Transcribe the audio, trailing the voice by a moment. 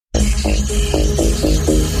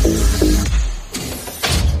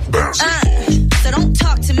So don't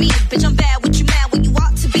talk to me, bitch. I'm bad. What you mad when you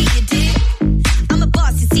ought to be? You dig? I'm a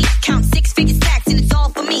boss, you see. Count six-figure stacks, and it's all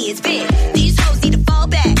for me. It's big. These hoes need to fall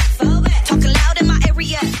back. Talking loud in my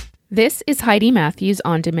area. This is Heidi Matthews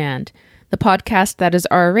On Demand, the podcast that is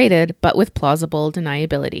R-rated but with plausible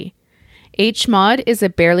deniability. H-Mod is a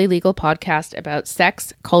barely legal podcast about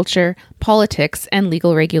sex, culture, politics, and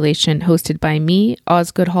legal regulation hosted by me,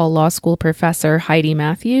 Osgoode Hall Law School professor Heidi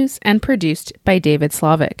Matthews, and produced by David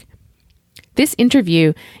Slavic. This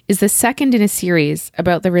interview is the second in a series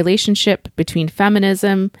about the relationship between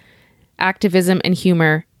feminism, activism and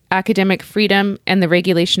humor, academic freedom, and the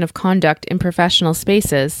regulation of conduct in professional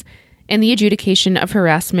spaces, and the adjudication of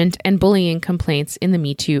harassment and bullying complaints in the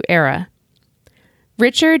Me Too era.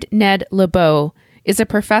 Richard Ned Lebow is a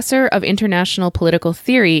professor of international political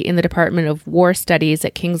theory in the Department of War Studies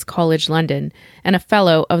at King's College London and a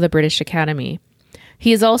fellow of the British Academy.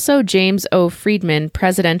 He is also James O. Friedman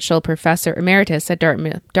Presidential Professor Emeritus at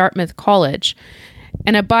Dartmouth College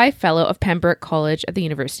and a Bi-Fellow of Pembroke College at the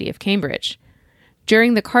University of Cambridge.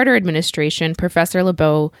 During the Carter administration, Professor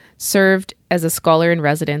Lebow served as a scholar in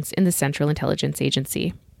residence in the Central Intelligence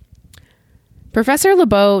Agency. Professor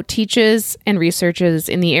Lebow teaches and researches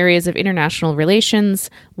in the areas of international relations,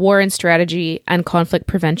 war and strategy, and conflict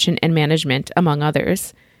prevention and management, among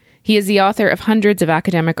others. He is the author of hundreds of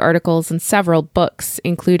academic articles and several books,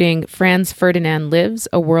 including Franz Ferdinand Lives,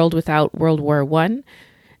 A World Without World War I,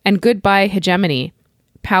 and Goodbye Hegemony,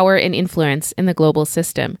 Power and Influence in the Global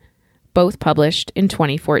System, both published in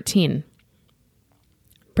 2014.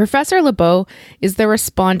 Professor Lebow is the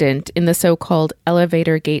respondent in the so-called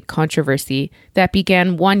Elevator Gate controversy that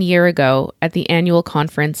began 1 year ago at the annual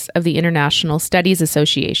conference of the International Studies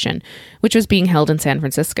Association, which was being held in San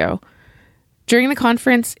Francisco. During the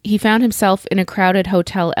conference, he found himself in a crowded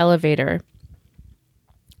hotel elevator.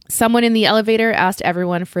 Someone in the elevator asked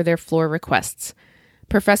everyone for their floor requests.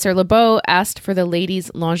 Professor Lebow asked for the ladies'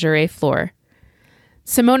 lingerie floor.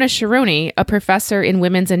 Simona Sharoni, a professor in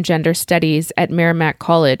women's and gender studies at Merrimack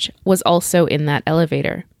College, was also in that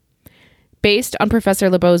elevator. Based on Professor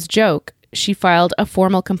Lebow's joke, she filed a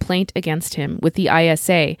formal complaint against him with the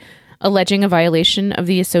ISA, alleging a violation of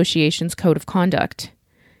the association's code of conduct.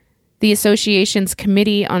 The association's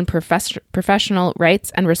Committee on Professional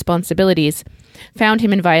Rights and Responsibilities found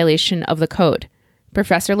him in violation of the code.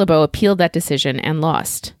 Professor Lebow appealed that decision and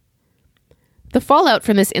lost. The fallout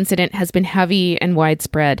from this incident has been heavy and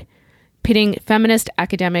widespread, pitting feminist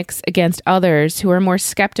academics against others who are more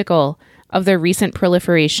skeptical of the recent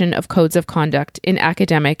proliferation of codes of conduct in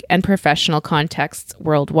academic and professional contexts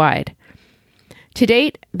worldwide. To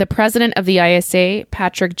date, the president of the ISA,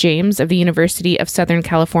 Patrick James of the University of Southern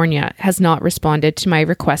California, has not responded to my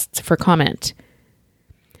requests for comment.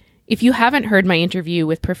 If you haven't heard my interview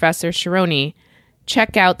with Professor Sharoni,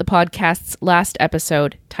 check out the podcast's last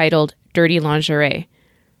episode titled Dirty Lingerie.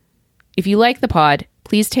 If you like the pod,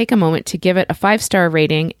 please take a moment to give it a 5-star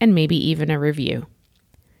rating and maybe even a review.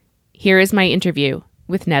 Here is my interview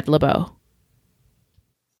with Ned Lebow.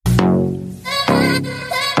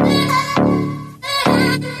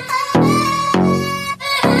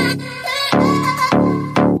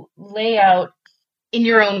 Lay out, in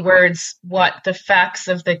your own words, what the facts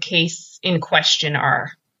of the case in question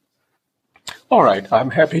are. All right,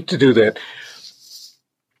 I'm happy to do that.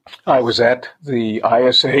 I was at the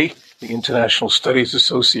ISA, the International Studies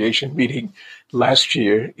Association meeting last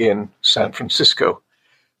year in San Francisco.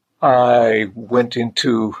 I went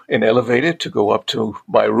into an elevator to go up to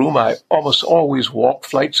my room. I almost always walk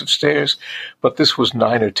flights of stairs, but this was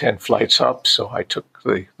 9 or 10 flights up, so I took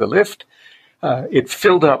the lift. It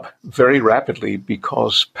filled up very rapidly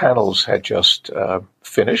because panels had just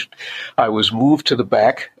finished. I was moved to the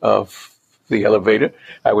back of the elevator.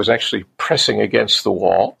 I was actually pressing against the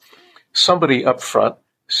wall. Somebody up front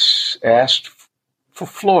asked for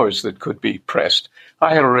floors that could be pressed.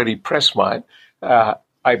 I had already pressed mine.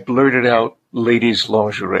 I blurted out ladies'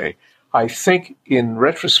 lingerie. I think in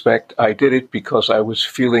retrospect, I did it because I was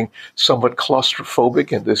feeling somewhat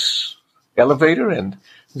claustrophobic in this elevator, and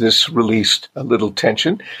this released a little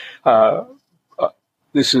tension.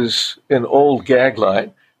 This is an old gag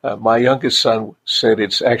line. My youngest son said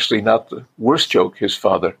it's actually not the worst joke his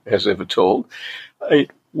father has ever told.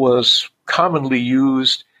 It was commonly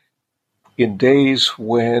used in days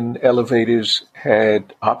when elevators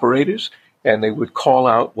had operators, and they would call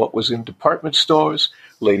out what was in department stores.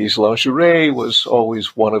 Ladies' lingerie was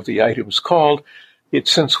always one of the items called. It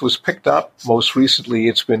since was picked up. Most recently,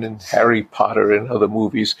 it's been in Harry Potter and other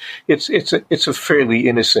movies. It's a fairly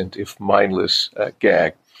innocent, if mindless,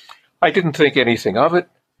 gag. I didn't think anything of it.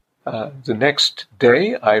 The next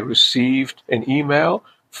day, I received an email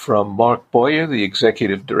from Mark Boyer, the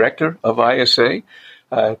executive director of ISA,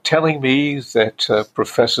 telling me that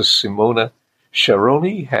Professor Simona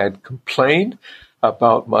Sharoni had complained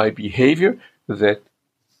about my behavior, that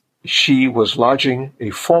she was lodging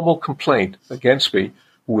a formal complaint against me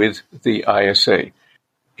with the ISA.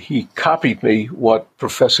 He copied me what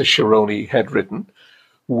Professor Sharoni had written,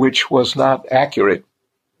 which was not accurate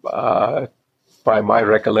by my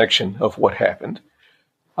recollection of what happened.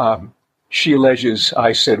 She alleges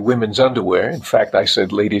I said women's underwear. In fact, I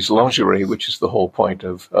said ladies' lingerie, which is the whole point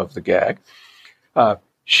of the gag.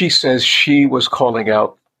 She says she was calling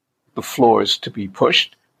out the floors to be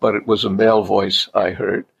pushed, but it was a male voice I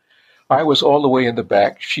heard. I was all the way in the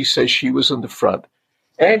back. She says she was in the front.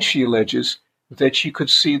 And she alleges that she could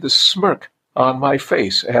see the smirk on my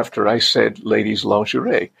face after I said ladies'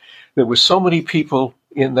 lingerie. There were so many people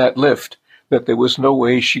in that lift that there was no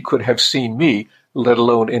way she could have seen me, let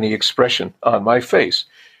alone any expression on my face.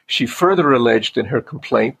 She further alleged in her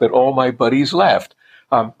complaint that all my buddies laughed.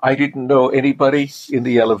 I didn't know anybody in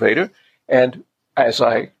the elevator, and as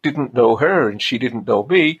I didn't know her and she didn't know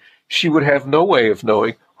me, she would have no way of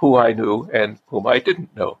knowing who I knew and whom I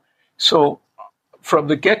didn't know. So from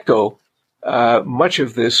the get-go, much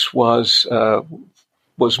of this was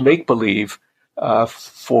make-believe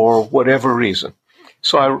for whatever reason.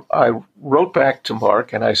 So I wrote back to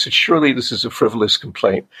Mark and I said, surely this is a frivolous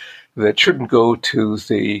complaint that shouldn't go to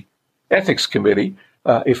the ethics committee.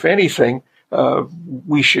 If anything,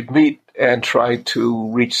 we should meet and try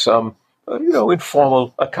to reach some,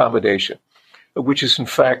 informal accommodation, which is in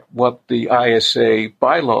fact what the ISA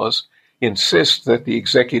bylaws insist that the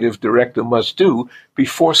executive director must do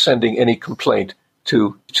before sending any complaint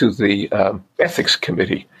to the ethics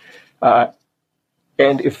committee. And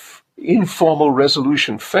if informal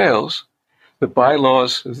resolution fails, the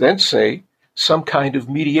bylaws then say some kind of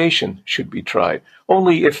mediation should be tried.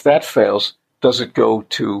 Only if that fails does it go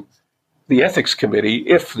to the ethics committee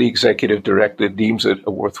if the executive director deems it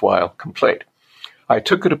a worthwhile complaint. I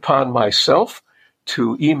took it upon myself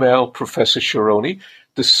to email Professor Sharoni,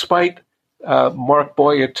 despite Mark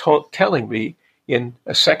Boyer telling me in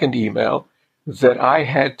a second email that I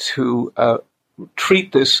had to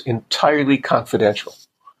treat this entirely confidential.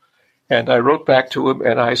 And I wrote back to him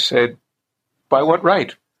and I said, by what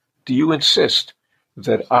right do you insist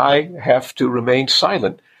that I have to remain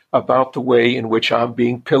silent about the way in which I'm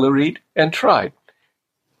being pilloried and tried?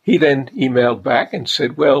 He then emailed back and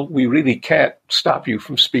said, well, we really can't stop you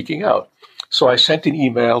from speaking out. So I sent an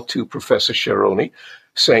email to Professor Sharoni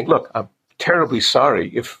saying, look, I'm terribly sorry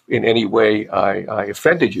if in any way I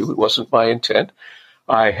offended you. It wasn't my intent.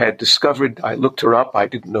 I had discovered, I looked her up, I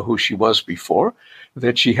didn't know who she was before,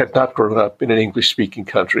 that she had not grown up in an English-speaking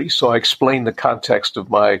country. So I explained the context of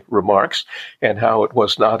my remarks and how it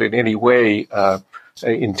was not in any way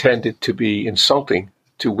intended to be insulting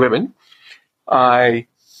to women. I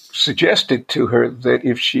suggested to her that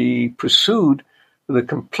if she pursued the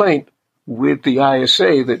complaint with the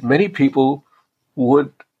ISA, that many people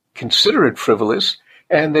would consider it frivolous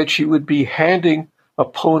and that she would be handing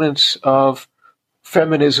opponents of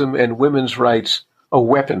feminism and women's rights a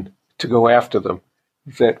weapon to go after them,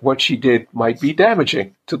 that what she did might be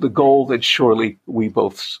damaging to the goal that surely we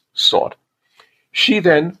both sought. She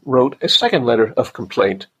then wrote a second letter of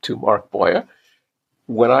complaint to Mark Boyer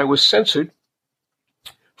when I was censored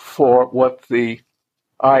for what the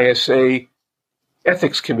ISA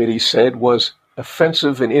Ethics Committee said was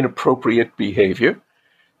offensive and inappropriate behavior.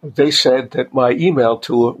 They said that my email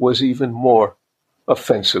to her was even more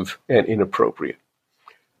offensive and inappropriate.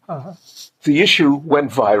 The issue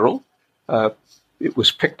went viral. It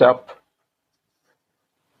was picked up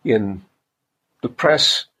in the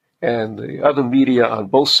press and the other media on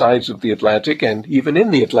both sides of the Atlantic, and even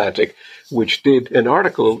in the Atlantic, which did an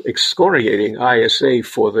article excoriating ISA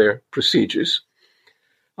for their procedures.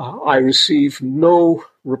 I received no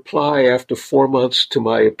reply after 4 months to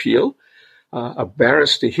my appeal. A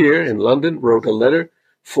barrister here in London wrote a letter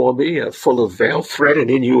for me full of veiled threat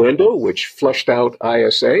and innuendo, which flushed out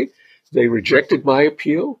ISA. They rejected my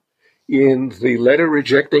appeal. In the letter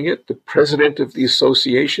rejecting it, the president of the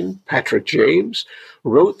association, Patrick James,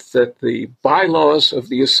 wrote that the bylaws of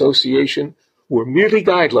the association were merely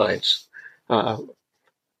guidelines,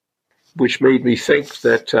 which made me think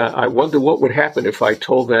that I wonder what would happen if I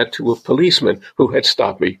told that to a policeman who had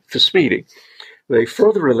stopped me for speeding. They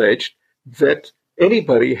further alleged that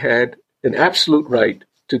anybody had an absolute right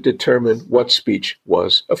to determine what speech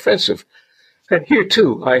was offensive. And here,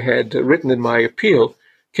 too, I had written in my appeal,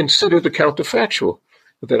 consider the counterfactual,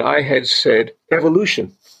 that I had said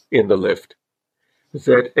evolution in the lift.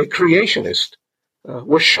 that a creationist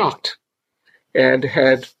was shocked and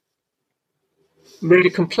had made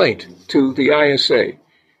a complaint to the ISA.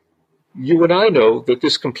 You and I know that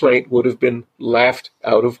this complaint would have been laughed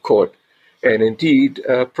out of court, and indeed,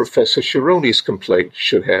 Professor Shironi's complaint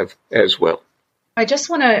should have as well. I just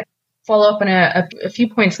want to follow up on a few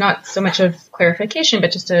points, not so much of clarification,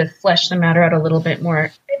 but just to flesh the matter out a little bit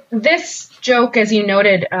more. This joke, as you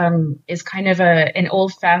noted, is kind of an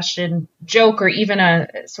old-fashioned joke or even a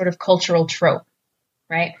sort of cultural trope,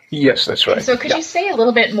 right? Yes, that's right. So could you say a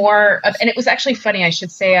little bit more? And it was actually funny. I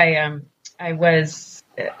should say I was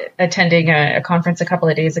attending a conference a couple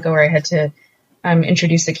of days ago where I had to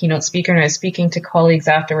introduce the keynote speaker, and I was speaking to colleagues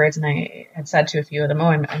afterwards, and I had said to a few of them,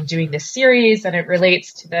 I'm doing this series, and it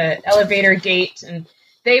relates to the elevator gate, and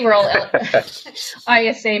they were all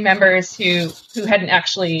ISA members who hadn't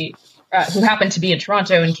actually, who happened to be in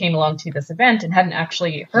Toronto and came along to this event and hadn't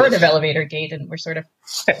actually heard of elevator gate, and were sort of,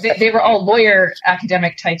 they were all lawyer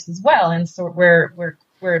academic types as well, and so we're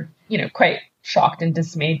quite shocked and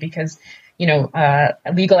dismayed because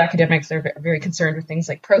legal academics are very concerned with things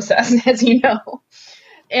like process, as you know.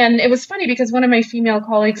 And it was funny because one of my female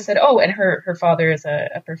colleagues said, and her father is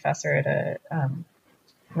a professor at a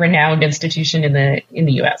renowned institution in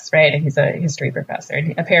the U.S., right? And he's a history professor.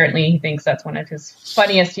 And apparently he thinks that's one of his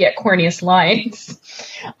funniest yet corniest lines.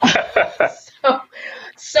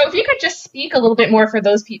 So if you could just speak a little bit more for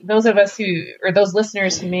those of us or those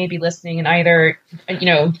listeners who may be listening and either,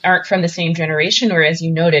 aren't from the same generation or, as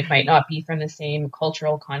you noted, might not be from the same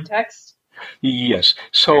cultural context. Yes.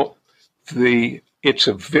 So it's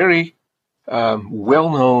a very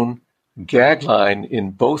well-known gag line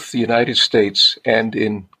in both the United States and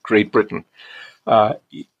in Great Britain.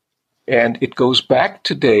 And it goes back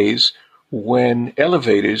to days when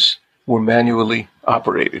elevators were manually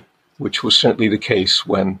operated, which was certainly the case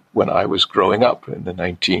when I was growing up in the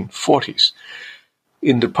 1940s.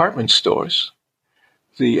 In department stores,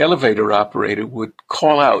 the elevator operator would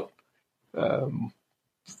call out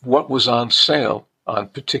what was on sale on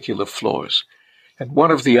particular floors. And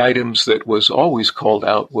one of the items that was always called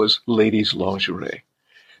out was ladies' lingerie.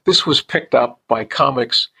 This was picked up by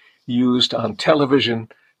comics used on television,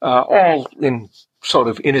 all in sort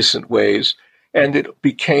of innocent ways, and it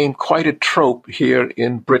became quite a trope here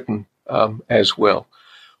in Britain as well.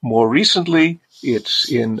 More recently,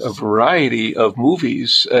 it's in a variety of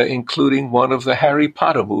movies, including one of the Harry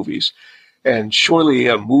Potter movies. And surely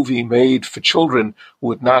a movie made for children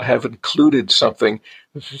would not have included something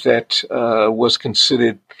that was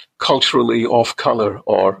considered culturally off color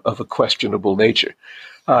or of a questionable nature.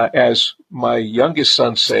 As my youngest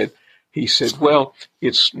son said, he said, well,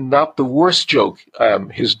 it's not the worst joke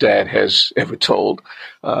his dad has ever told,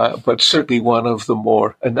 but certainly one of the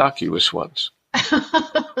more innocuous ones.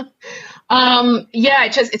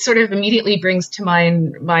 It sort of immediately brings to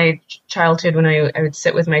mind my childhood when I would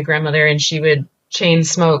sit with my grandmother and she would chain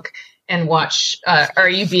smoke and watch Are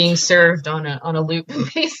You Being Served on a loop,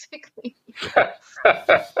 basically.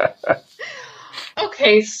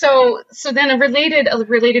 Okay, so then a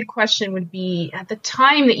related question would be, at the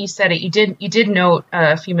time that you said it, you did note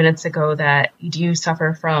a few minutes ago that you do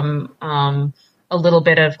suffer from a little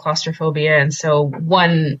bit of claustrophobia, and so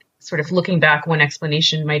one sort of looking back, one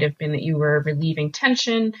explanation might have been that you were relieving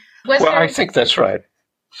tension. I think that's right.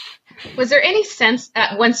 Was there any sense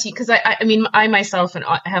at once because I myself and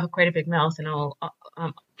I have quite a big mouth and I'll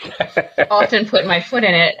often put my foot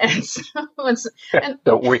in it, and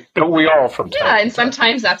don't we all from time to time? And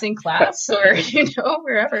sometimes that's in class or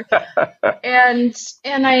wherever. and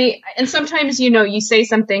sometimes you say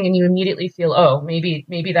something and you immediately feel, maybe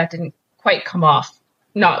that didn't quite come off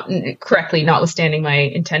not correctly, notwithstanding my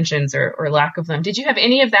intentions or lack of them. Did you have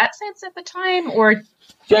any of that sense at the time, or?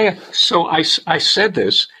 Yeah. So I said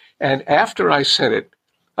this, and after I said it,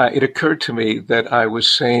 it occurred to me that I was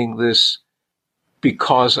saying this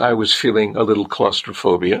because I was feeling a little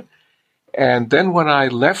claustrophobia. And then when I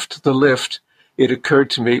left the lift, it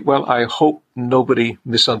occurred to me, well, I hope nobody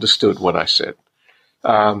misunderstood what I said.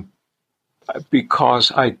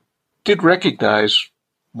 Because I did recognize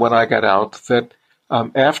when I got out that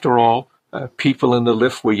after all, people in the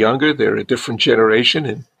lift were younger. They're a different generation,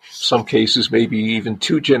 in some cases maybe even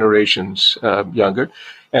 2 generations younger.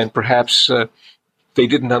 And perhaps they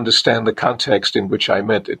didn't understand the context in which I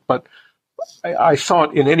meant it. But I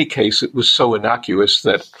thought in any case it was so innocuous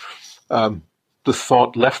that the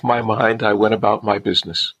thought left my mind. I went about my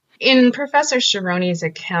business. In Professor Shironi's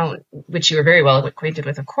account, which you were very well acquainted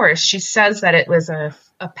with, of course, she says that it was a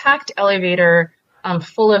packed elevator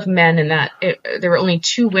full of men and that there were only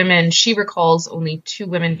 2 women. She recalls only 2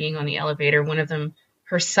 women being on the elevator, one of them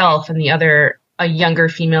herself and the other a younger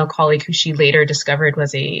female colleague who she later discovered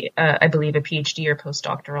was I believe, a PhD or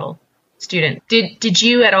postdoctoral student. Did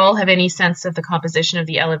you at all have any sense of the composition of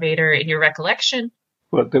the elevator in your recollection?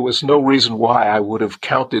 Well, there was no reason why I would have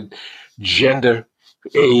counted gender,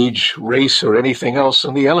 age, race, or anything else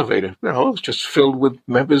in the elevator. It was just filled with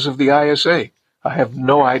members of the ISA. I have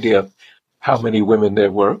no idea how many women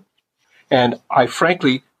there were. And I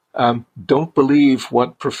frankly don't believe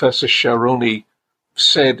what Professor Sharoni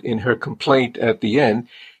said in her complaint at the end.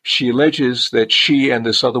 She alleges that she and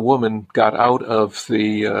this other woman got out of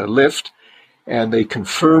the lift and they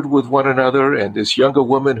conferred with one another, and this younger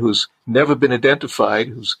woman who's never been identified,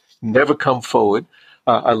 who's never come forward,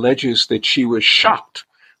 alleges that she was shocked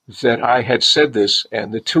that I had said this,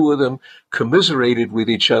 and the two of them commiserated with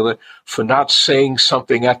each other for not saying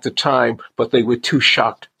something at the time, but they were too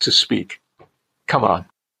shocked to speak. Come on.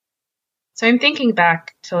 So I'm thinking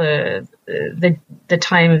back to the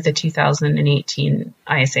time of the 2018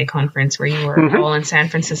 ISA conference where you were all in San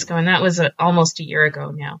Francisco, and that was almost a year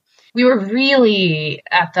ago now. We were really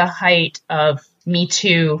at the height of Me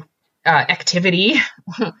Too activity,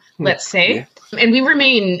 let's say. Yeah. And we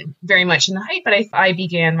remain very much in the height, but I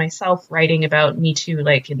began myself writing about Me Too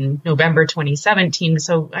like in November 2017.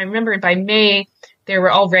 So I remember by May, there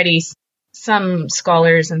were already some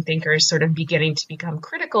scholars and thinkers sort of beginning to become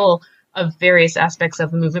critical of various aspects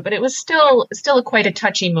of the movement, but it was still quite a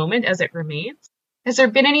touchy moment as it remains. Has there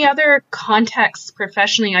been any other contexts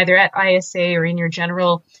professionally, either at ISA or in your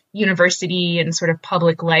general university and sort of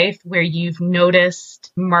public life, where you've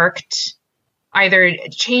noticed marked either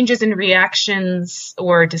changes in reactions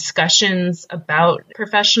or discussions about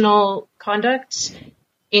professional conduct,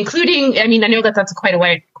 including, I mean, I know that that's quite a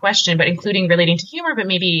wide question, but including relating to humor, but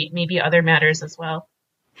maybe other matters as well?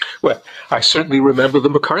 Well, I certainly remember the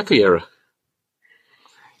McCarthy era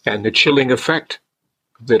and the chilling effect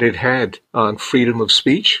that it had on freedom of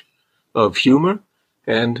speech, of humor,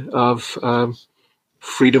 and of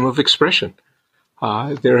freedom of expression.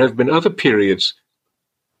 There have been other periods.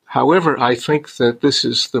 However, I think that this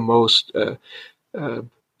is the most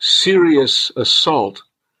serious assault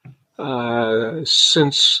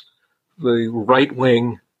since the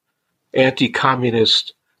right-wing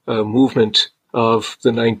anti-communist movement of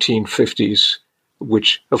the 1950s,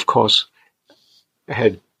 which, of course,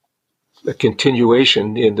 had a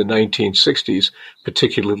continuation in the 1960s,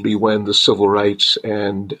 particularly when the civil rights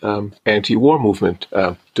and anti-war movement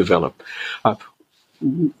developed.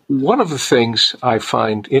 One of the things I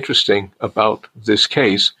find interesting about this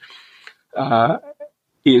case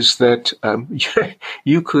is that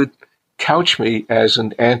you could couch me as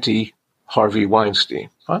an anti-Harvey Weinstein.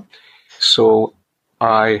 So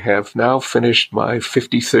I have now finished my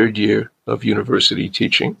 53rd year of university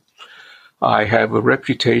teaching. I have a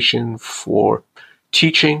reputation for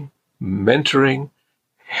teaching, mentoring,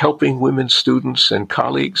 helping women students and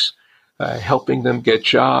colleagues, helping them get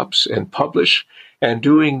jobs and publish, and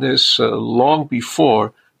doing this long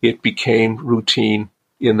before it became routine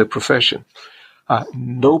in the profession.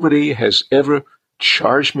 Nobody has ever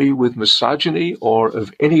charged me with misogyny or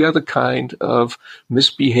of any other kind of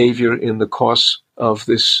misbehavior in the course of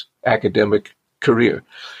this academic career.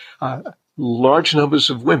 Large numbers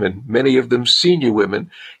of women, many of them senior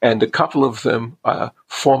women, and a couple of them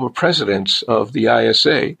former presidents of the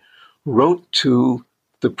ISA, wrote to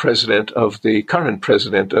the current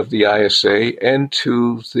president of the ISA and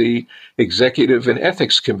to the Executive and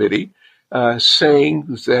Ethics Committee, saying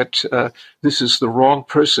that this is the wrong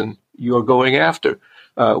person you're going after.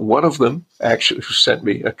 One of them, actually, who sent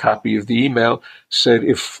me a copy of the email, said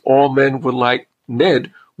if all men were like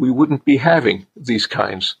Ned, we wouldn't be having these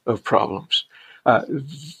kinds of problems.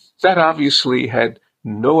 That obviously had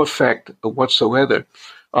no effect whatsoever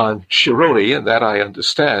on Sharoni, and that I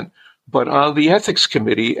understand, but on the Ethics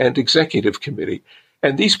Committee and Executive Committee.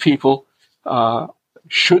 And these people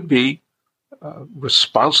should be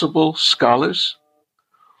responsible scholars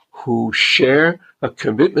who share a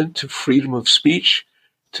commitment to freedom of speech,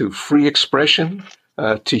 to free expression,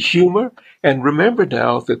 to humor. And remember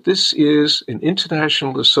now that this is an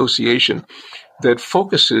international association that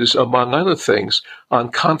focuses, among other things, on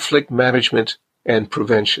conflict management and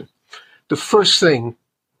prevention. The first thing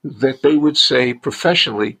that they would say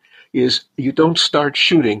professionally is you don't start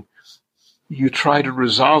shooting. You try to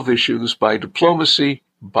resolve issues by diplomacy,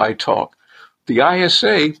 by talk. The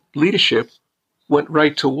ISA leadership went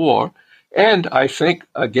right to war, and I think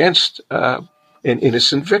against an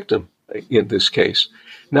innocent victim in this case.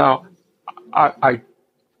 Now, I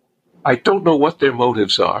don't know what their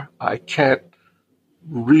motives are. I can't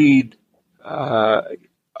read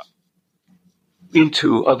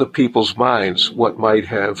into other people's minds what might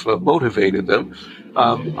have motivated them.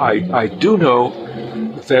 I do know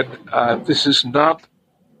that this is not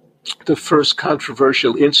the first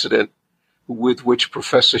controversial incident with which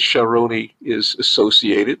Professor Sharoney is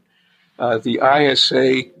associated. The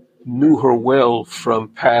ISA knew her well from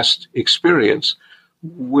past experience,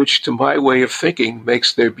 which, to my way of thinking,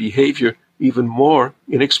 makes their behavior even more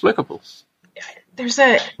inexplicable. There's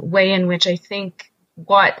a way in which I think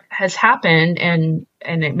what has happened, and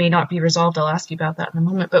it may not be resolved, I'll ask you about that in a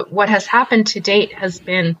moment, but what has happened to date has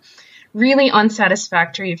been really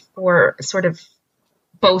unsatisfactory for sort of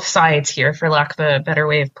both sides here, for lack of a better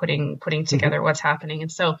way of putting together what's happening.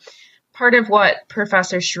 And so part of what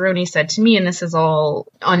Professor Sharoney said to me, and this is all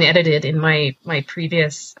unedited in my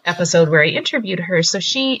previous episode where I interviewed her, so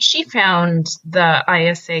she found the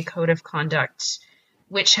ISA Code of Conduct,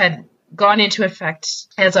 which had gone into effect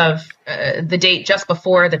as of the date just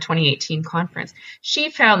before the 2018 conference.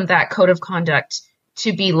 She found that Code of Conduct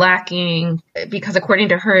to be lacking because, according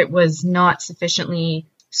to her, it was not sufficiently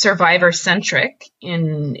survivor-centric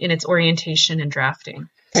in its orientation and drafting.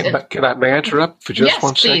 May I interrupt for just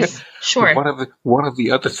one second? Please. Sure. One of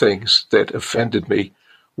the other things that offended me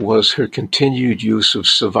was her continued use of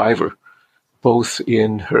survivor, both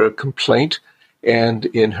in her complaint and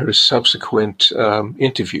in her subsequent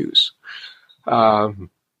interviews. I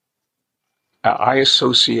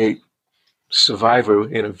associate survivor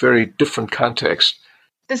in a very different context.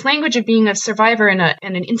 This language of being a survivor and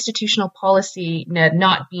an institutional policy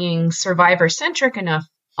not being survivor-centric enough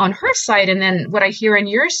on her side, and then what I hear on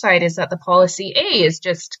your side is that the policy A is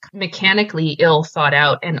just mechanically ill thought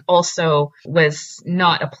out and also was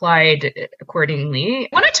not applied accordingly.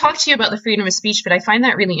 I want to talk to you about the freedom of speech, but I find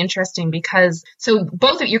that really interesting because you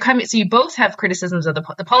both have criticisms of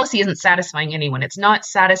the policy isn't satisfying anyone. It's not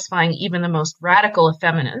satisfying even the most radical of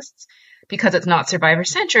feminists, because it's not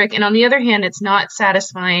survivor-centric. And on the other hand, it's not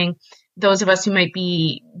satisfying those of us who might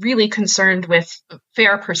be really concerned with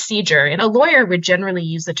fair procedure. And a lawyer would generally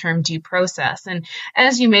use the term due process. And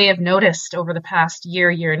as you may have noticed over the past year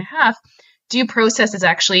and a half, due process has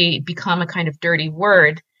actually become a kind of dirty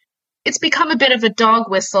word. It's become a bit of a dog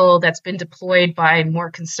whistle that's been deployed by more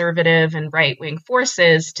conservative and right-wing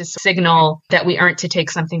forces to signal that we aren't to take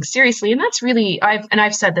something seriously. And that's really,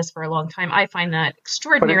 I've said this for a long time, I find that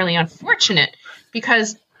extraordinarily unfortunate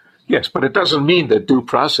because... Yes, but it doesn't mean that due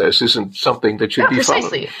process isn't something that should be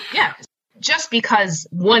precisely. followed. Yeah. Just because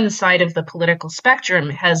one side of the political spectrum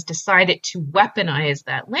has decided to weaponize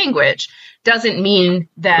that language doesn't mean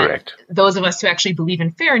that Correct. Those of us who actually believe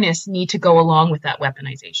in fairness need to go along with that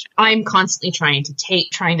weaponization. I'm constantly trying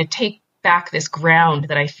to take back this ground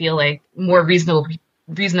that I feel like more reasonable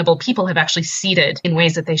people have actually ceded in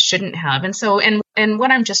ways that they shouldn't have. And so, and what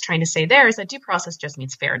I'm just trying to say there is that due process just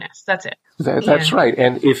means fairness. That's it. That's right.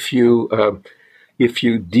 And if you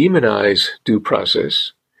demonize due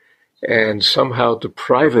process and somehow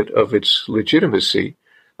deprive it of its legitimacy,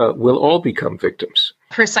 we'll all become victims.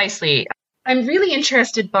 Precisely. I'm really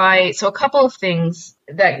interested by, a couple of things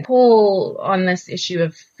that pull on this issue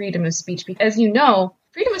of freedom of speech. Because as you know,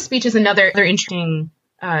 freedom of speech is another interesting,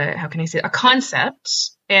 a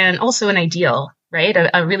concept and also an ideal, right?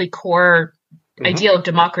 A really core ideal of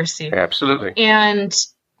democracy. Absolutely. And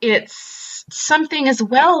it's something as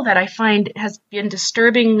well that I find has been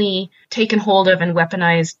disturbingly taken hold of and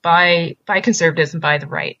weaponized by conservatives and by the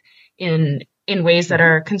right in ways that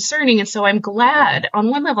are concerning. And so I'm glad, on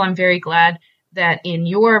one level, I'm very glad that in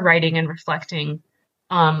your writing and reflecting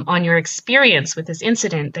on your experience with this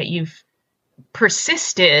incident, that you've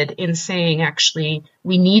persisted in saying, actually,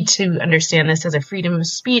 we need to understand this as a freedom of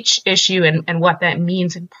speech issue and what that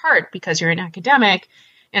means in part because you're an academic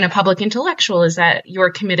and a public intellectual is that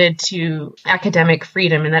you're committed to academic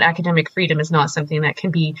freedom and that academic freedom is not something that can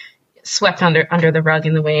be swept under the rug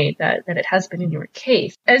in the way that it has been in your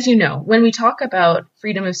case. As you know, when we talk about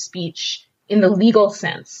freedom of speech in the legal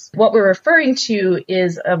sense, what we're referring to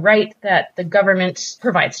is a right that the government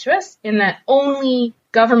provides to us in that only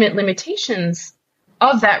government limitations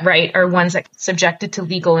of that right are ones that are subjected to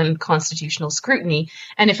legal and constitutional scrutiny.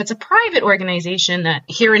 And if it's a private organization that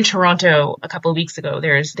here in Toronto a couple of weeks ago,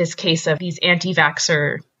 there's this case of these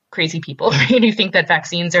anti-vaxxer crazy people, right, who think that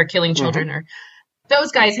vaccines are killing children or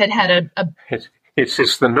those guys had a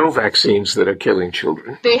It's the no vaccines that are killing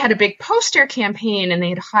children. They had a big poster campaign, and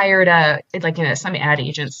they'd hired some ad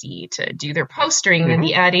agency to do their postering. And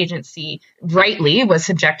the ad agency rightly was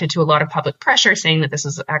subjected to a lot of public pressure, saying that this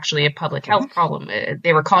was actually a public health problem.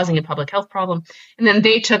 They were causing a public health problem. And then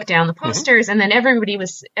they took down the posters, and then everybody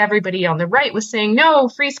on the right was saying, no,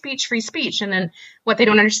 free speech, free speech. And then what they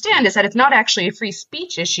don't understand is that it's not actually a free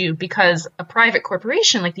speech issue, because a private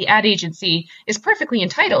corporation like the ad agency is perfectly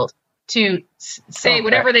entitled to say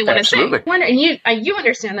whatever they want to say. And you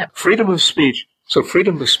understand that. Freedom of speech. So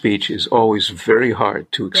freedom of speech is always very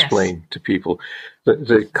hard to explain to people.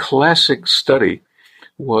 The classic study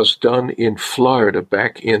was done in Florida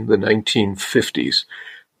back in the 1950s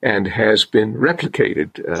and has been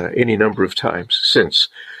replicated any number of times since.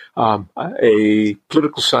 A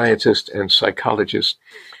political scientist and psychologist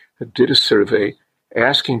did a survey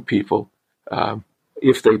asking people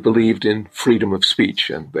if they believed in freedom of speech.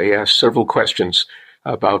 And they asked several questions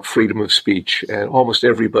about freedom of speech, and almost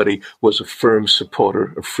everybody was a firm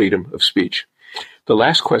supporter of freedom of speech. The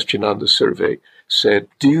last question on the survey said,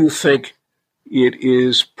 do you think it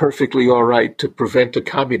is perfectly all right to prevent a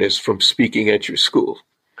communist from speaking at your school?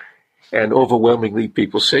 And overwhelmingly,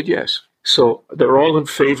 people said yes. So they're all in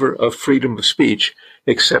favor of freedom of speech,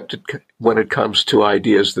 except when it comes to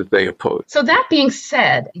ideas that they oppose. So that being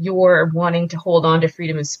said, you're wanting to hold on to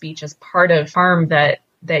freedom of speech as part of harm that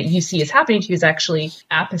you see is happening to you is actually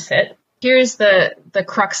opposite. Here's the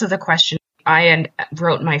crux of the question. I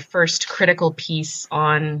wrote my first critical piece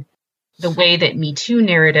on the way that Me Too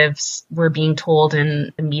narratives were being told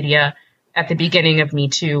in the media at the beginning of Me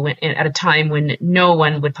Too, at a time when no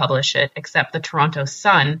one would publish it except the Toronto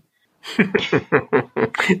Sun.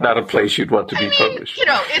 Not a place you'd want to be published.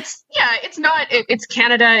 It's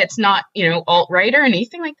Canada. It's not, alt-right or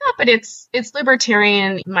anything like that, but it's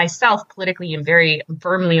libertarian. Myself, politically, am very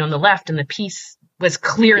firmly on the left, and the piece was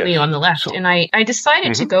clearly on the left. And I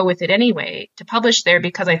decided to go with it anyway, to publish there,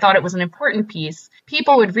 because I thought it was an important piece.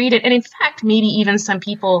 People would read it. And in fact, maybe even some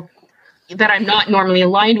people that I'm not normally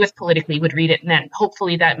aligned with politically would read it. And then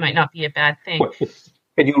hopefully that might not be a bad thing. Well,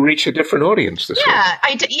 and you reach a different audience this way.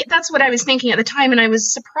 That's what I was thinking at the time. And I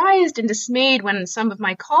was surprised and dismayed when some of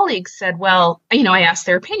my colleagues said, well, I asked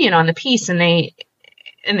their opinion on the piece, and they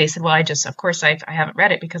said, well, of course, I haven't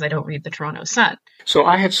read it because I don't read the Toronto Sun. So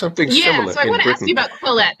I had something similar. Yeah, so I want to ask you about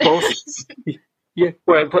Quillette.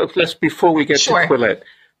 Let's, before we get to Quillette,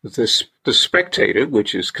 the Spectator,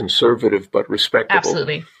 which is conservative but respectable.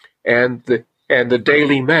 Absolutely. And the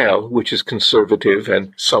Daily Mail, which is conservative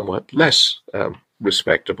and somewhat less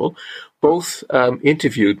respectable, both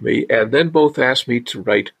interviewed me, and then both asked me to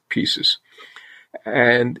write pieces.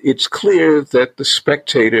 And it's clear that the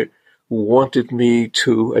Spectator wanted me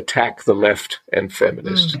to attack the left and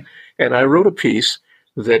feminists. And I wrote a piece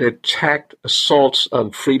that attacked assaults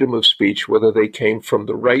on freedom of speech, whether they came from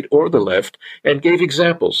the right or the left, and gave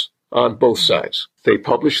examples on both sides. They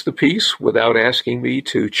published the piece without asking me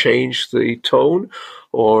to change the tone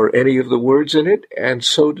or any of the words in it, and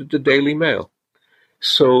so did the Daily Mail.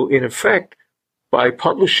 So, in effect, by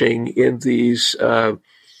publishing in these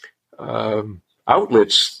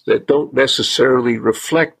outlets that don't necessarily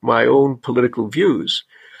reflect my own political views,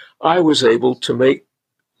 I was able to make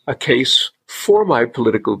a case for my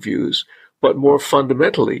political views, but more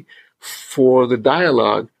fundamentally for the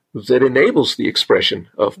dialogue that enables the expression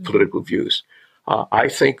of political views. I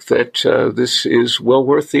think that this is well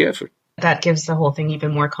worth the effort. That gives the whole thing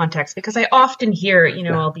even more context, because I often hear,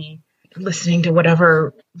 I'll be listening to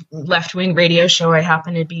whatever left-wing radio show I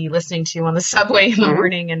happen to be listening to on the subway in the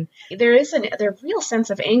morning. And there is a real sense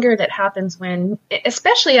of anger that happens when,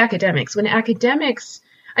 especially academics,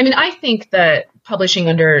 I think that publishing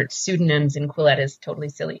under pseudonyms in Quillette is totally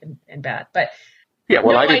silly and bad. But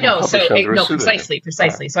I know.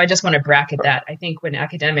 Precisely. So I just want to bracket that. I think when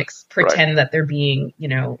academics pretend that they're being,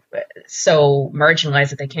 so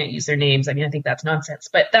marginalized that they can't use their names, I think that's nonsense.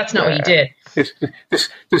 But that's not what you did.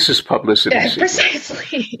 This is publicity. Yeah,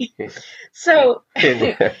 precisely. So I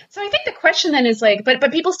think the question then is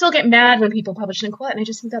but people still get mad when people publish in Quillette, and I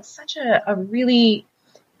just think that's such a really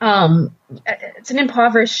it's an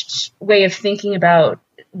impoverished way of thinking about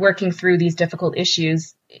working through these difficult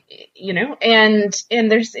issues, and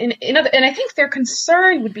there's and I think their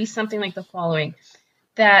concern would be something like the following: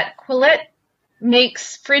 that Quillette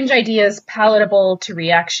makes fringe ideas palatable to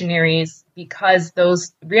reactionaries because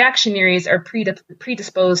those reactionaries are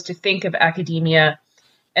predisposed to think of academia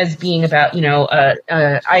as being about,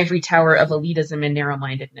 a ivory tower of elitism and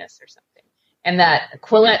narrow-mindedness or something. And that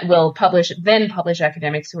Quillette will publish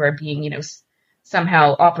academics who are being,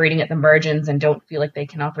 somehow operating at the margins and don't feel like they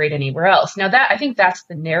can operate anywhere else. Now I think that's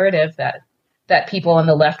the narrative that that people on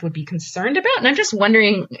the left would be concerned about. And I'm just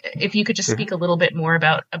wondering if you could just speak a little bit more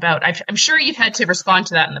about I'm sure you've had to respond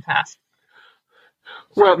to that in the past.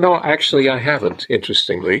 Well, no, actually, I haven't,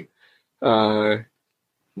 interestingly.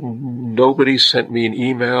 Nobody sent me an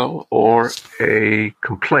email or a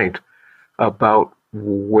complaint about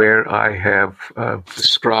where I have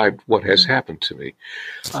described what has happened to me.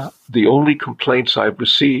 The only complaints I've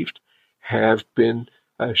received have been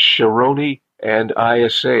Sharoni and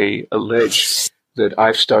ISA allege that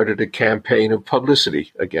I've started a campaign of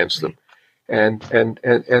publicity against them. And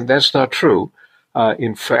that's not true.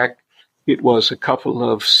 In fact, it was a couple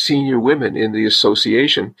of senior women in the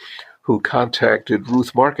association who contacted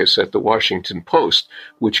Ruth Marcus at the Washington Post,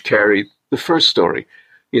 which carried the first story.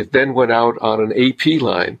 It then went out on an AP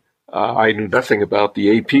line. I knew nothing about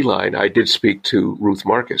the AP line. I did speak to Ruth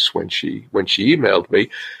Marcus when she emailed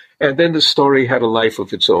me, and then the story had a life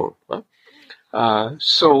of its own.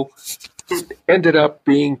 So it ended up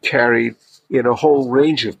being carried in a whole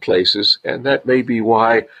range of places, and that may be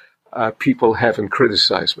why people haven't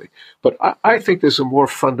criticized me. But I think there's a more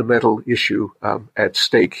fundamental issue at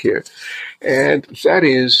stake here, and that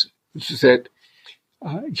is that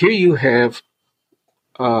here you have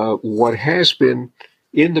what has been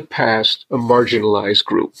in the past a marginalized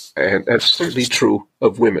group, and that's certainly true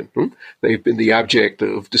of women. They've been the object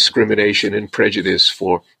of discrimination and prejudice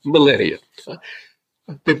for millennia.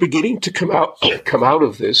 They're beginning to come out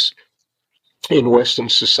of this in Western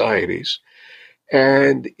societies,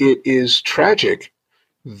 and it is tragic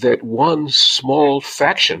that one small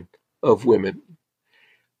faction of women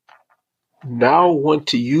now want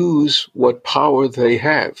to use what power they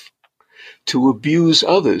have to abuse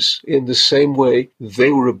others in the same way they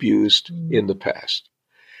were abused in the past.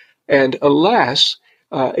 And alas,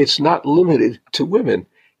 it's not limited to women.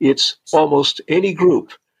 It's almost any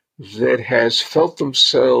group that has felt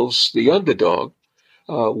themselves the underdog.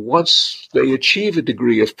 Once they achieve a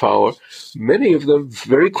degree of power, many of them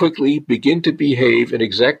very quickly begin to behave in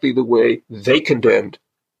exactly the way they condemned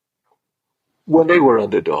when they were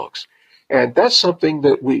underdogs. And that's something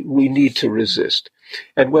that we need to resist.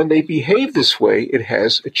 And when they behave this way, it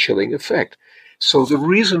has a chilling effect. So the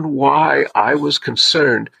reason why I was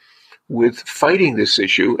concerned with fighting this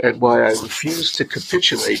issue and why I refused to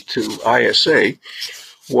capitulate to ISA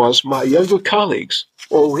was my younger colleagues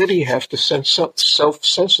already have to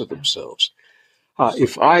self-censor themselves.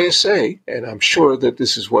 If ISA, and I'm sure that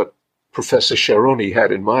this is what Professor Sharoni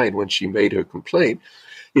had in mind when she made her complaint,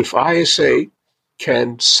 if ISA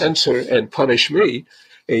can censor and punish me,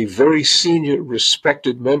 a very senior,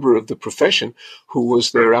 respected member of the profession who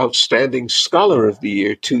was their outstanding scholar of the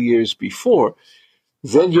year 2 years before,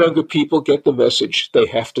 then younger people get the message they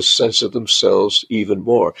have to censor themselves even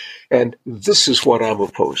more. And this is what I'm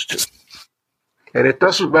opposed to. And it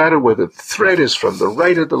doesn't matter whether the threat is from the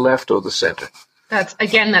right or the left or the center. That's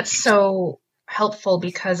so helpful,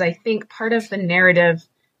 because I think part of the narrative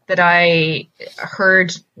that I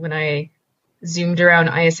heard when I zoomed around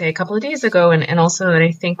ISA a couple of days ago, and also that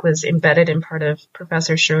I think was embedded in part of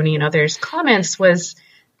Professor Sharoni and others' comments, was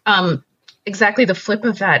exactly the flip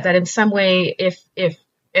of that in some way,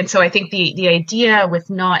 and so I think the idea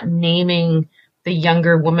with not naming the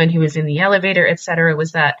younger woman who was in the elevator, et cetera,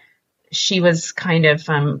 was that she was kind of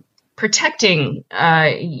protecting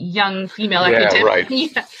young female academics.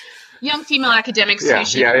 Right. Young female academics.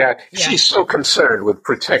 Yeah. She's so concerned with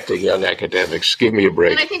protecting young academics. Give me a break.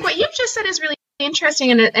 And I think what you've just said is really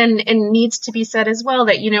interesting and needs to be said as well,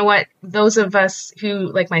 that, you know what, those of us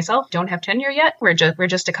who, like myself, don't have tenure yet, we're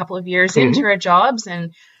just a couple of years into our jobs,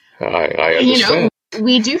 and I understand.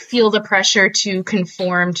 We do feel the pressure to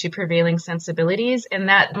conform to prevailing sensibilities, and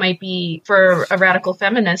that might be, for a radical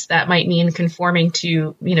feminist, that might mean conforming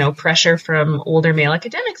to, pressure from older male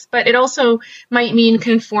academics, but it also might mean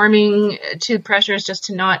conforming to pressures just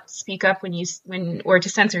to not speak up or to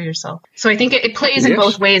censor yourself. So I think it plays in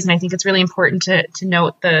both ways, and I think it's really important to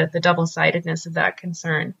note the double-sidedness of that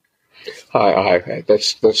concern.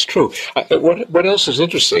 That's true. What else is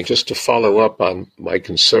interesting, just to follow up on my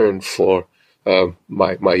concern for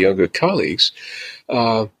my younger colleagues,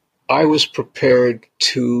 I was prepared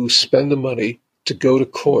to spend the money to go to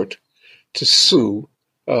court to sue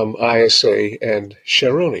ISA and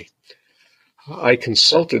Sharoni. I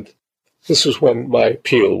consulted, this was when my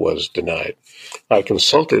appeal was denied, I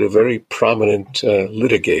consulted a very prominent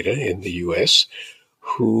litigator in the U.S.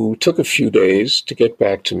 who took a few days to get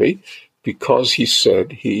back to me because he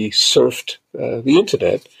said he surfed the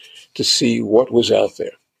internet to see what was out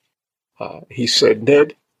there. He said,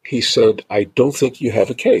 Ned, I don't think you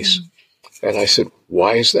have a case. And I said,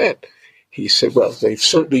 why is that? He said, well, they've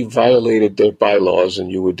certainly violated their bylaws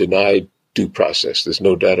and you were denied due process. There's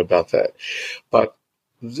no doubt about that. But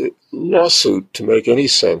the lawsuit, to make any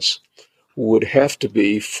sense, would have to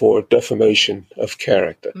be for defamation of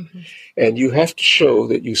character. And you have to show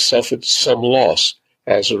that you suffered some loss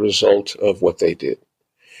as a result of what they did.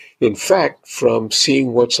 In fact, from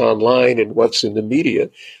seeing what's online and what's in the media,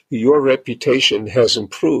 your reputation has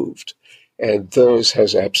improved, and theirs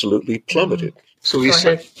has absolutely plummeted. So he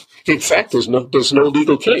said, in fact, there's no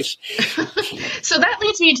legal case. So that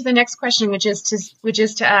leads me to the next question, which is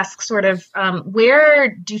to ask sort of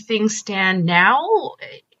where do things stand now,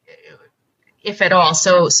 if at all?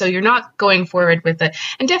 So you're not going forward with it.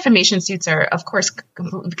 And defamation suits are, of course,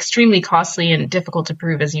 extremely costly and difficult to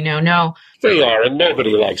prove, as you know. No, they are, and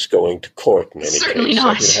nobody likes going to court in any certainly case.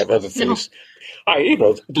 not. I have other things. No.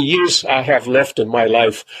 The years I have left in my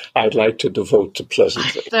life, I'd like to devote to pleasant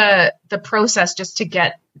things. The process, just to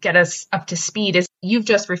get us up to speed, is you've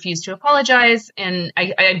just refused to apologize, and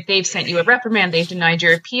they've sent you a reprimand. They've denied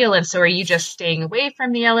your appeal, and so are you just staying away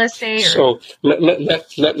from the LSA? Or? So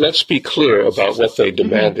let's be clear about what they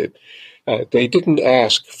demanded. They didn't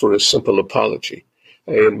ask for a simple apology.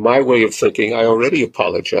 In my way of thinking, I already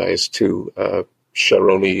apologized to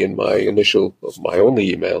Sharoni in my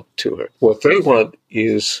only email to her. What they want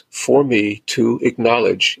is for me to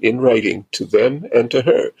acknowledge in writing to them and to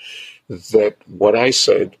her that what I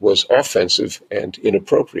said was offensive and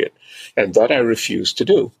inappropriate, and that I refused to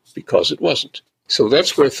do because it wasn't. So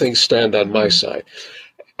that's where things stand on my side.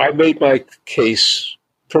 I made my case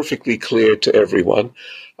perfectly clear to everyone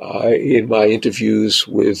in my interviews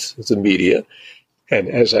with the media. And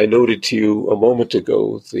as I noted to you a moment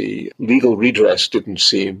ago, the legal redress didn't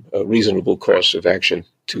seem a reasonable course of action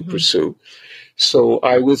to pursue. So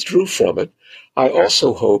I withdrew from it. I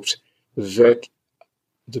also hoped that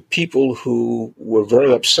the people who were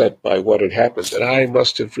very upset by what had happened, that I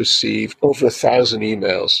must have received over 1,000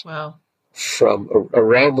 emails from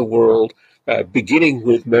around the world, beginning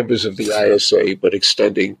with members of the ISA, but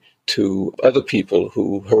extending to other people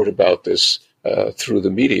who heard about this through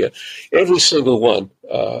the media. Every single one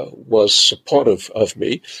was supportive of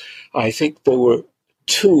me. I think there were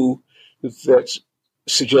two that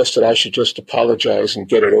suggested I should just apologize and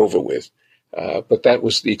get it over with. But that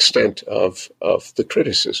was the extent of the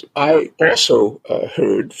criticism. I also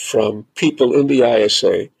heard from people in the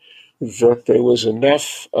ISA that there was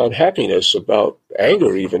enough unhappiness, about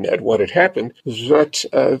anger even at what had happened, that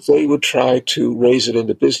they would try to raise it in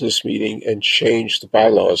the business meeting and change the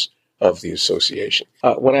bylaws of the association.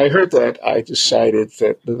 When I heard that, I decided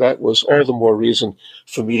that was all the more reason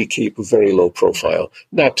for me to keep a very low profile,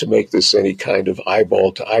 not to make this any kind of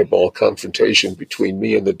eyeball-to-eyeball confrontation between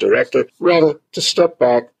me and the director, rather to step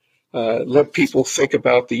back, let people think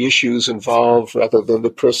about the issues involved rather than the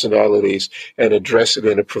personalities, and address it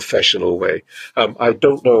in a professional way. I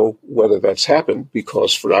don't know whether that's happened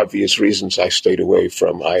because, for obvious reasons, I stayed away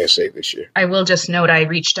from ISA this year. I will just note I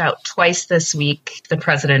reached out twice this week, the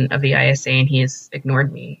president of the ISA, and he has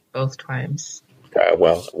ignored me both times.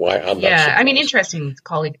 Well, why? I'm not surprised. I mean, interesting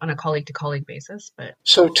on a colleague-to-colleague basis. But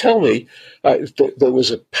so tell me, there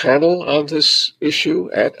was a panel on this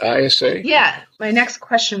issue at ISA? Yeah. My next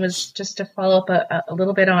question was just to follow up a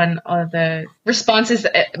little bit on the responses,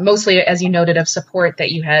 mostly, as you noted, of support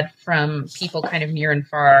that you had from people kind of near and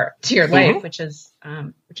far to your life, which is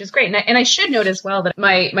great. And I should note as well that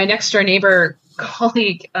my next-door neighbor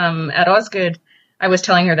colleague at Osgood, I was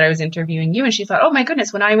telling her that I was interviewing you, and she thought, oh my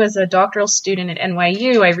goodness, when I was a doctoral student at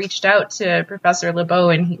NYU, I reached out to Professor Lebeau,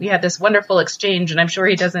 and we had this wonderful exchange, and I'm sure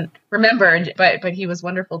he doesn't remember, but he was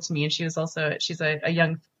wonderful to me, and she's a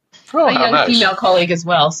young female colleague as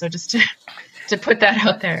well, so just to put that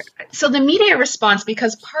out there. So the media response,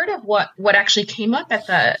 because part of what actually came up at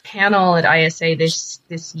the panel at ISA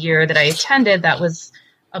this year that I attended, that was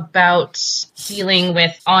about dealing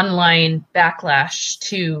with online backlash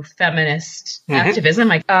to feminist activism.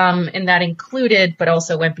 And that included, but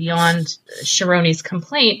also went beyond Sharoni's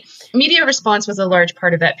complaint. Media response was a large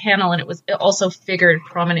part of that panel, and it also figured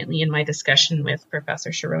prominently in my discussion with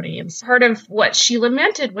Professor Sharoni. And part of what she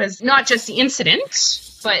lamented was not just the incident,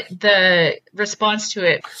 but the response to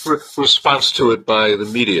it. Response to it by the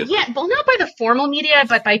media. Yeah, well, not by the formal media,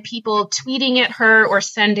 but by people tweeting at her or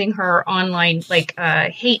sending her online,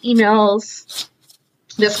 hate emails,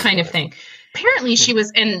 this kind of thing. Apparently, she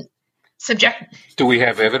was in subject. Do we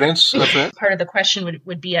have evidence of that? Part of the question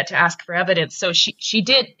would be to ask for evidence. So she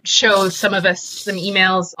did show some of us some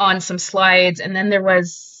emails on some slides, and then there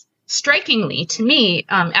was, strikingly to me,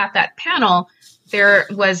 at that panel, there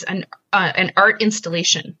was an art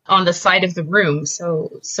installation on the side of the room.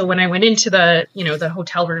 So when I went into the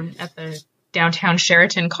hotel room at the downtown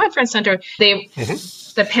Sheraton Conference Center. The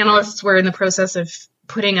panelists were in the process of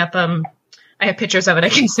putting up, I have pictures of it I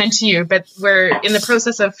can send to you, but we're in the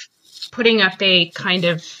process of putting up a kind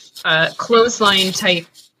of clothesline type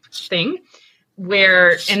thing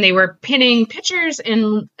and they were pinning pictures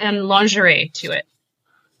and lingerie to it.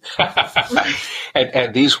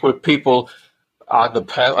 and these were people on the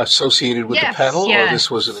panel associated with the panel, or this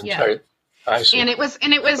was an entire. I see. And it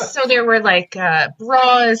was so there were like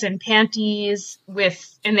bras and panties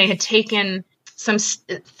and they had taken some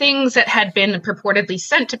things that had been purportedly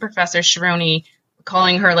sent to Professor Shironi,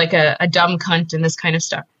 calling her like a dumb cunt and this kind of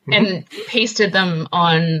stuff, and pasted them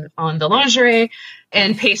on the lingerie,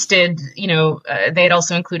 and pasted, they had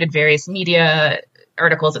also included various media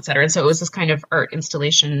articles, etc. And so it was this kind of art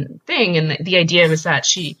installation thing. And the idea was that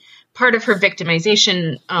part of her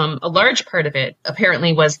victimization, a large part of it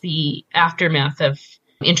apparently was the aftermath of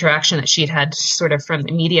interaction that she'd had sort of from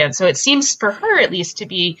the media. And so it seems for her at least to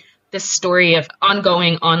be this story of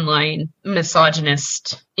ongoing online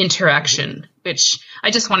misogynist interaction, which I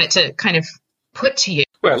just wanted to kind of put to you.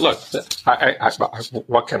 Well, look,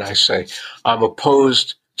 what can I say? I'm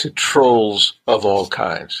opposed to trolls of all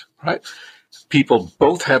kinds, right? People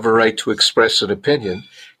both have a right to express an opinion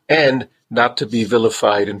and not to be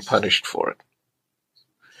vilified and punished for it.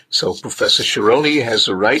 So Professor Shironi has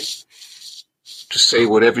a right to say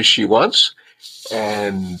whatever she wants,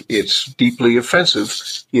 and it's deeply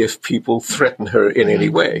offensive if people threaten her in any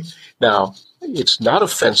way. Now, it's not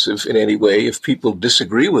offensive in any way if people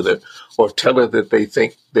disagree with her or tell her that they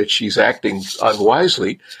think that she's acting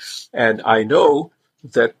unwisely. And I know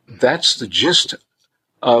that that's the gist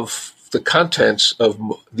of the contents of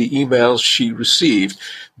the emails she received,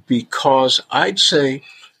 because I'd say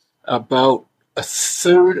about a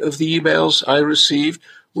third of the emails I received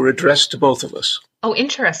were addressed to both of us. Oh,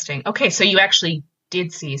 interesting. Okay, so you actually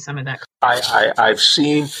did see some of that. I've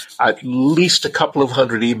seen at least a couple of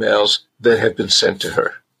hundred emails that have been sent to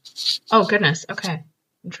her. Oh, goodness. Okay.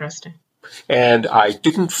 Interesting. And I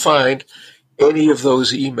didn't find any of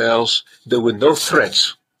those emails. There were no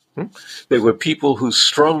threats. There were people who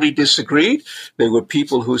strongly disagreed. There were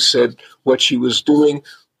people who said what she was doing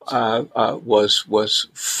was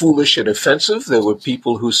foolish and offensive. There were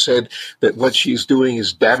people who said that what she's doing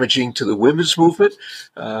is damaging to the women's movement.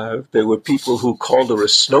 There were people who called her a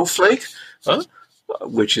snowflake,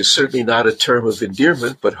 which is certainly not a term of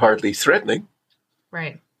endearment, but hardly threatening.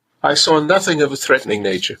 Right. I saw nothing of a threatening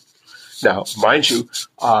nature. Now, mind you,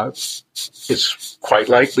 it's quite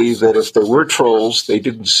likely that if there were trolls, they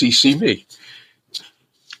didn't CC me.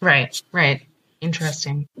 Right.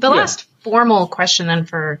 Interesting. The last formal question then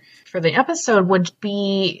for the episode would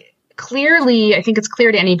be, clearly, I think it's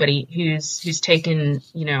clear to anybody who's taken,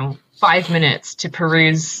 5 minutes to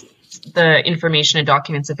peruse the information and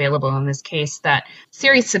documents available in this case, that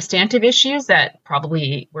serious substantive issues that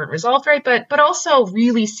probably weren't resolved right, but also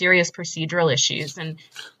really serious procedural issues. And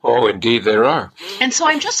oh, indeed there are. And so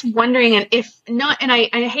I'm just wondering, and if not, and I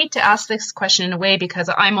hate to ask this question in a way because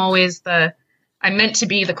I'm always I'm meant to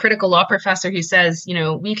be the critical law professor who says,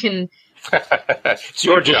 we can. It's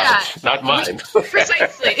your job, not mine.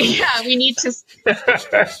 Precisely. Yeah, we need to.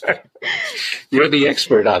 You're the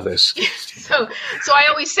expert on this. So I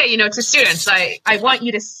always say, to students, I want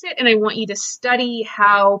you to sit and I want you to study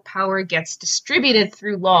how power gets distributed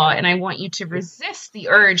through law, and I want you to resist the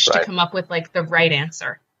urge to come up with like the right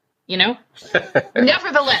answer.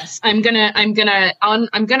 Nevertheless, I'm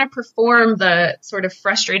gonna perform the sort of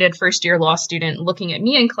frustrated first year law student looking at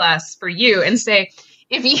me in class for you and say,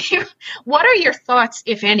 what are your thoughts,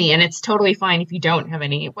 if any? And it's totally fine if you don't have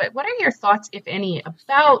any. What are your thoughts, if any,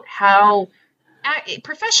 about how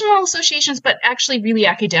professional associations, but actually really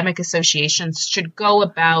academic associations, should go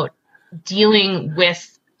about dealing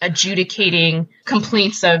with adjudicating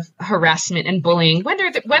complaints of harassment and bullying,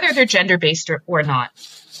 whether they're gender-based or not?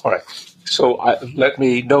 All right. So let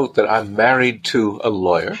me note that I'm married to a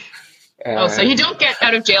lawyer. So you don't get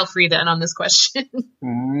out of jail free then on this question.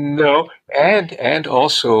 No, and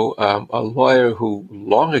also a lawyer who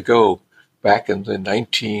long ago, back in the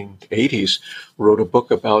 1980s, wrote a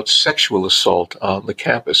book about sexual assault on the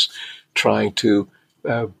campus, trying to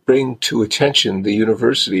bring to attention the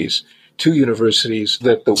universities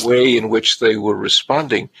that the way in which they were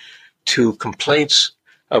responding to complaints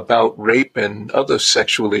about rape and other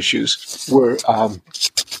sexual issues were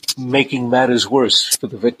making matters worse for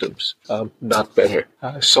the victims, not better.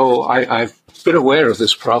 So I've been aware of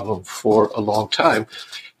this problem for a long time.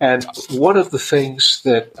 And one of the things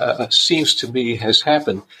that seems to me has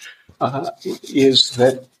happened is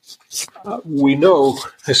that we know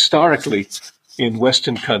historically in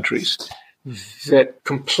Western countries that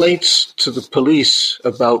complaints to the police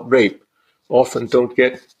about rape often don't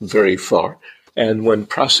get very far. And when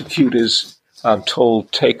prosecutors, I'm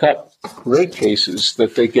told, take up rape cases,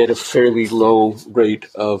 that they get a fairly low rate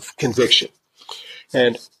of conviction.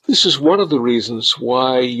 And this is one of the reasons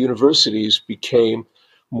why universities became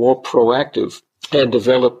more proactive and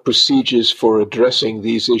developed procedures for addressing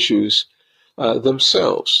these issues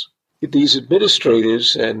themselves. These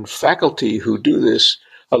administrators and faculty who do this,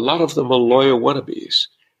 a lot of them are lawyer wannabes,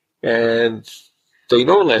 and they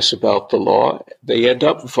know less about the law. They end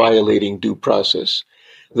up violating due process.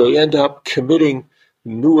 They end up committing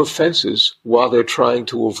new offenses while they're trying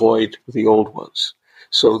to avoid the old ones.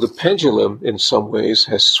 So the pendulum, in some ways,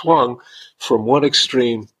 has swung from one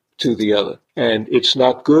extreme to the other. And it's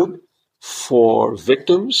not good for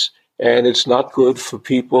victims, and it's not good for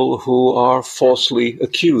people who are falsely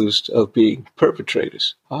accused of being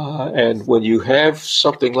perpetrators. And when you have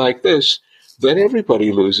something like this, then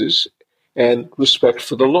everybody loses, and respect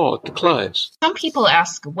for the law declines. Some people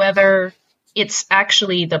ask whether it's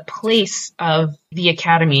actually the place of the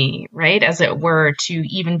academy, right, as it were, to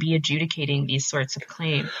even be adjudicating these sorts of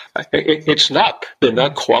claims. It's not. They're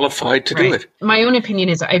not qualified to do it. My own opinion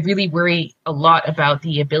is I really worry a lot about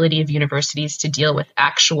the ability of universities to deal with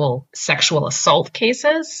actual sexual assault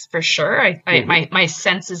cases, for sure. My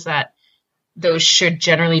sense is that those should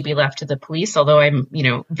generally be left to the police, although I'm,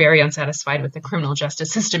 very unsatisfied with the criminal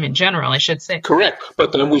justice system in general, I should say. Correct.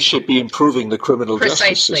 But then we should be improving the criminal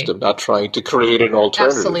justice system, not trying to create an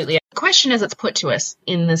alternative. Absolutely. The question as it's put to us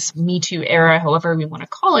in this Me Too era, however we want to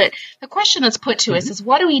call it, the question that's put to us is,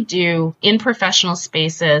 what do we do in professional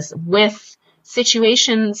spaces with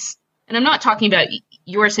situations, and I'm not talking about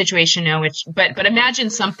your situation now, but imagine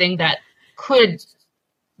something that could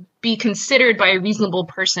be considered by a reasonable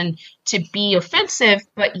person to be offensive,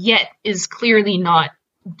 but yet is clearly not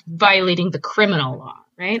violating the criminal law,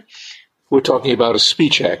 right? We're talking about a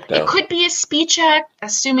speech act now. It could be a speech act,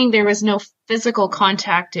 assuming there was no physical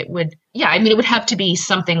contact. It would have to be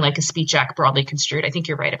something like a speech act broadly construed. I think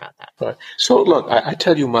you're right about that. Right. So look, I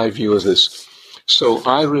tell you my view of this. So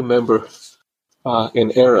I remember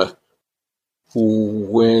an era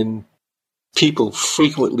when people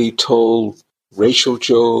frequently told racial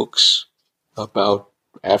jokes about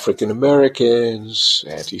African Americans,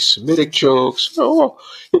 anti-Semitic jokes.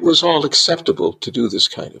 It was all acceptable to do this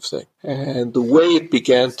kind of thing. And the way it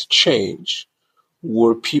began to change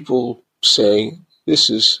were people saying, this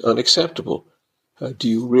is unacceptable. Do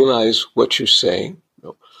you realize what you're saying?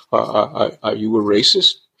 Are you a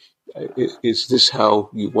racist? Is this how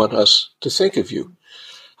you want us to think of you?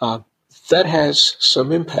 That has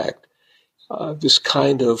some impact. This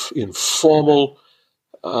kind of informal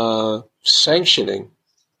sanctioning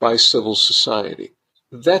by civil society.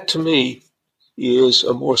 That, to me, is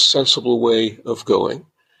a more sensible way of going.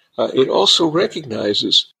 It also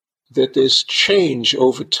recognizes that there's change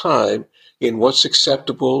over time in what's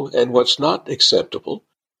acceptable and what's not acceptable,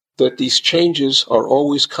 that these changes are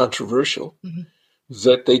always controversial,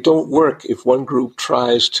 that they don't work if one group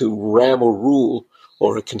tries to ram a rule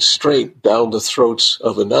or a constraint down the throats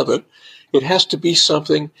of another. It has to be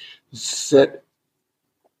something that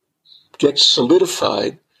gets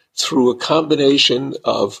solidified through a combination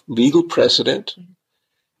of legal precedent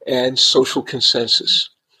and social consensus.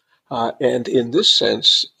 And in this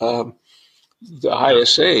sense, the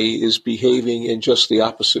ISA is behaving in just the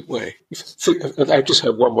opposite way. I just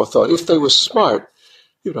have one more thought. If they were smart,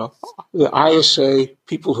 the ISA,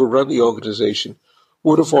 people who run the organization,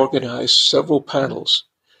 would have organized several panels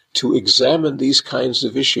to examine these kinds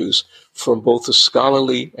of issues from both a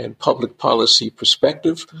scholarly and public policy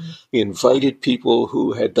perspective, invited people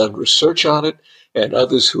who had done research on it and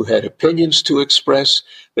others who had opinions to express.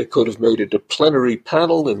 They could have made it a plenary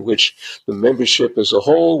panel in which the membership as a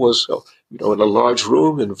whole was, in a large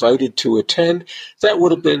room, invited to attend. That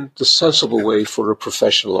would have been the sensible way for a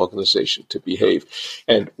professional organization to behave.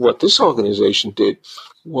 And what this organization did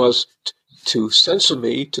was to censor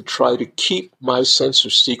me, to try to keep my censor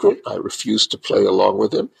secret. I refused to play along with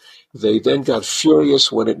them. They then got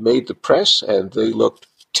furious when it made the press, and they looked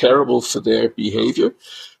terrible for their behavior.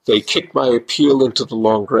 They kicked my appeal into the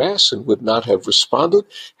long grass and would not have responded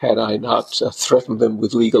had I not threatened them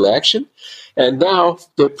with legal action. And now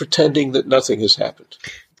they're pretending that nothing has happened.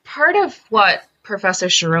 Part of what Professor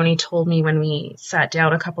Sharoni told me when we sat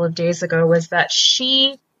down a couple of days ago was that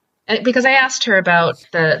because I asked her about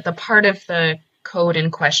the part of the code in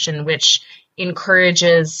question which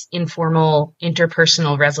encourages informal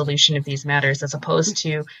interpersonal resolution of these matters as opposed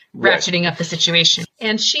to ratcheting up the situation.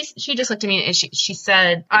 And she just looked at me and she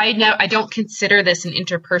said, I don't consider this an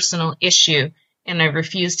interpersonal issue and I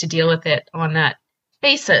refuse to deal with it on that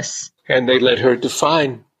basis. And they let her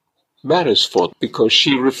define matters for them because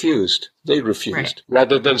she refused. They refused. Right.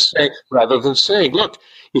 Rather than saying, look,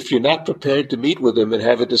 if you're not prepared to meet with them and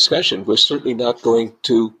have a discussion, we're certainly not going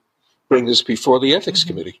to bring this before the ethics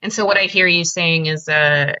committee. And so what I hear you saying is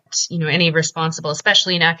that, any responsible,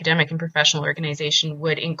 especially an academic and professional organization,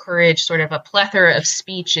 would encourage sort of a plethora of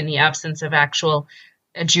speech in the absence of actual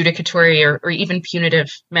adjudicatory or even punitive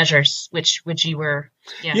measures, which you were.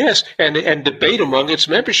 Yeah. Yes, and debate among its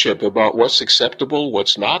membership about what's acceptable,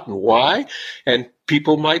 what's not, and why, and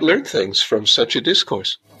people might learn things from such a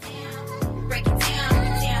discourse.